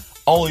 p.m.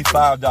 Only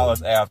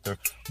 $5 after.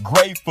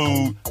 Great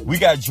food. We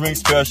got drink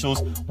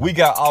specials. We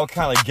got all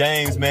kind of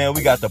games, man.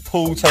 We got the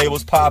pool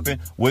tables popping.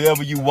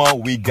 Whatever you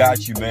want, we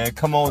got you, man.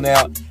 Come on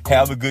out.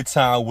 Have a good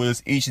time with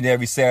us each and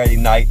every Saturday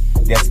night.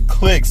 That's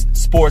Clicks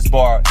Sports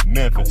Bar,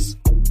 Memphis.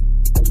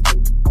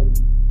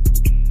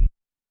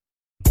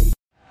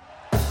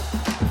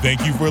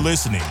 Thank you for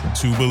listening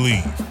to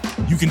Believe.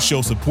 You can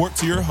show support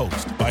to your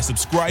host by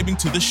subscribing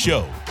to the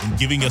show and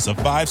giving us a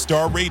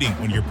 5-star rating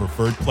on your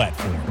preferred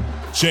platform.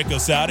 Check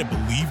us out at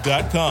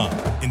Believe.com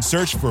and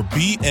search for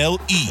BLEAV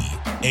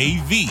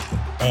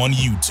on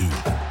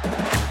YouTube.